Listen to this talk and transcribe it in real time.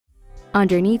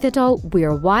Underneath it all,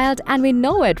 we're wild and we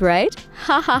know it, right?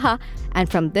 Ha ha ha! And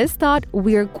from this thought,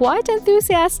 we're quite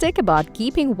enthusiastic about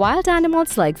keeping wild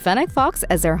animals like Fennec Fox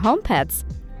as our home pets.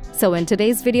 So in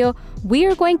today's video, we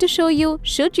are going to show you,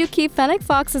 should you keep Fennec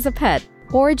Fox as a pet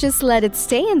or just let it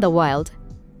stay in the wild?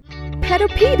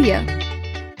 Petopedia.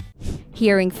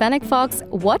 Hearing Fennec Fox,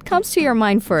 what comes to your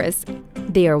mind first?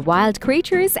 They are wild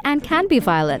creatures and can be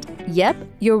violent. Yep,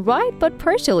 you're right, but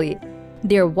partially.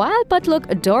 They're wild but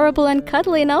look adorable and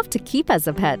cuddly enough to keep as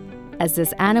a pet. As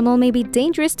this animal may be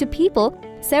dangerous to people,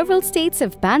 several states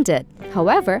have banned it.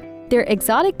 However, they're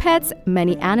exotic pets.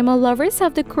 Many animal lovers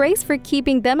have the craze for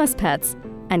keeping them as pets.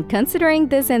 And considering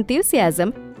this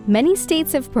enthusiasm, many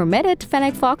states have permitted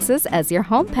Fennec Foxes as your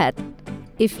home pet.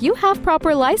 If you have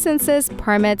proper licenses,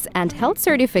 permits, and health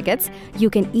certificates,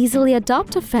 you can easily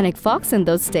adopt a Fennec Fox in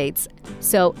those states.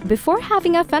 So, before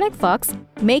having a Fennec Fox,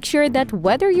 make sure that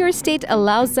whether your state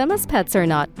allows them as pets or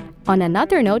not. On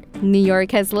another note, New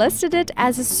York has listed it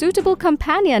as a suitable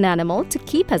companion animal to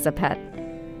keep as a pet.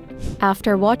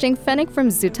 After watching Fennec from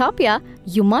Zootopia,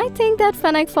 you might think that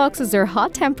Fennec Foxes are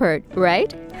hot-tempered,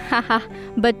 right? Haha,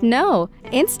 but no.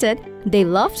 Instead, they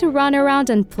love to run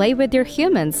around and play with their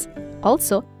humans.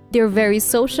 Also, they're very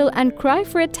social and cry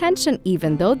for attention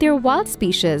even though they're wild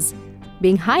species.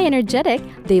 Being high energetic,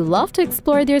 they love to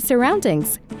explore their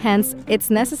surroundings. Hence, it's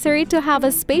necessary to have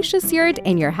a spacious yard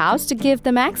in your house to give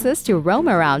them access to roam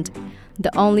around.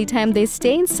 The only time they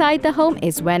stay inside the home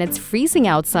is when it's freezing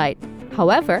outside.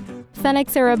 However,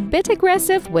 Fennecs are a bit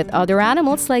aggressive with other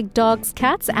animals like dogs,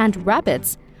 cats, and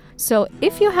rabbits. So,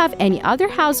 if you have any other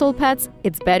household pets,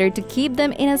 it's better to keep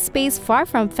them in a space far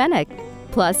from Fennec.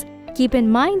 Plus, keep in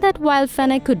mind that while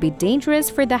Fennec could be dangerous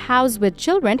for the house with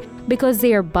children because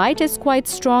their bite is quite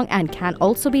strong and can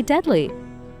also be deadly.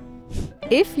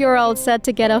 If you're all set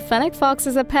to get a Fennec Fox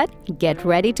as a pet, get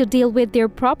ready to deal with their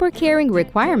proper caring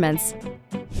requirements.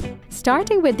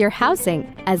 Starting with their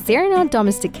housing, as they're not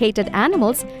domesticated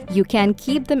animals, you can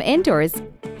keep them indoors.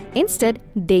 Instead,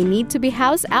 they need to be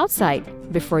housed outside.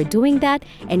 Before doing that,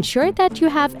 ensure that you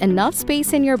have enough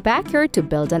space in your backyard to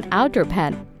build an outdoor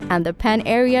pen. And the pen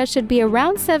area should be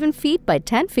around 7 feet by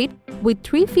 10 feet with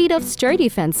 3 feet of sturdy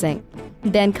fencing.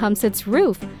 Then comes its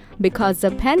roof, because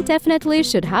the pen definitely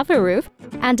should have a roof,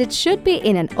 and it should be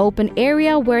in an open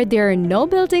area where there are no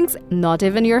buildings, not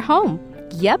even your home.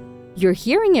 Yep, you're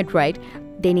hearing it right.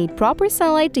 They need proper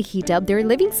sunlight to heat up their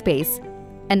living space.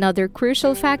 Another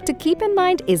crucial fact to keep in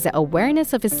mind is the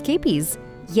awareness of escapees.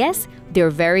 Yes, they're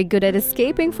very good at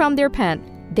escaping from their pen.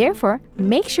 Therefore,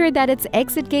 make sure that its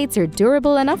exit gates are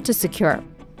durable enough to secure.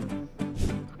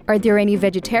 Are there any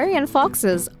vegetarian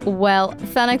foxes? Well,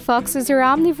 Fennec Foxes are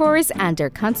omnivores and are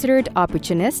considered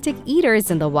opportunistic eaters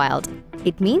in the wild.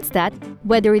 It means that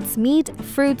whether it's meat,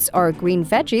 fruits, or green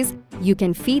veggies, you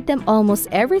can feed them almost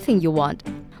everything you want.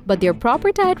 But their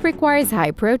proper diet requires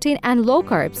high protein and low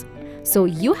carbs. So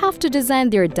you have to design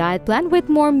their diet plan with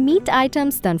more meat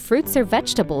items than fruits or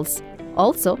vegetables.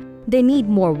 Also, they need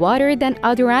more water than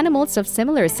other animals of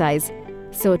similar size.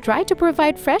 So try to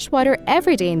provide fresh water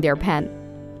every day in their pen.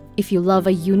 If you love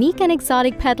a unique and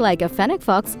exotic pet like a Fennec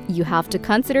Fox, you have to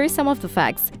consider some of the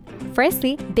facts.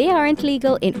 Firstly, they aren't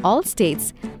legal in all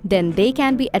states. Then they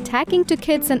can be attacking to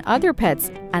kids and other pets.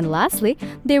 And lastly,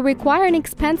 they require an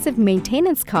expensive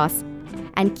maintenance cost.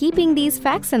 And keeping these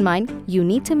facts in mind, you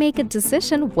need to make a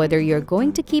decision whether you're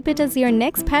going to keep it as your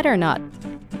next pet or not.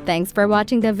 Thanks for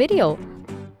watching the video.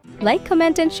 Like,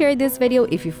 comment, and share this video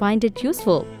if you find it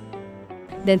useful.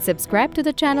 Then subscribe to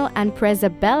the channel and press the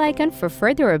bell icon for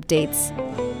further updates.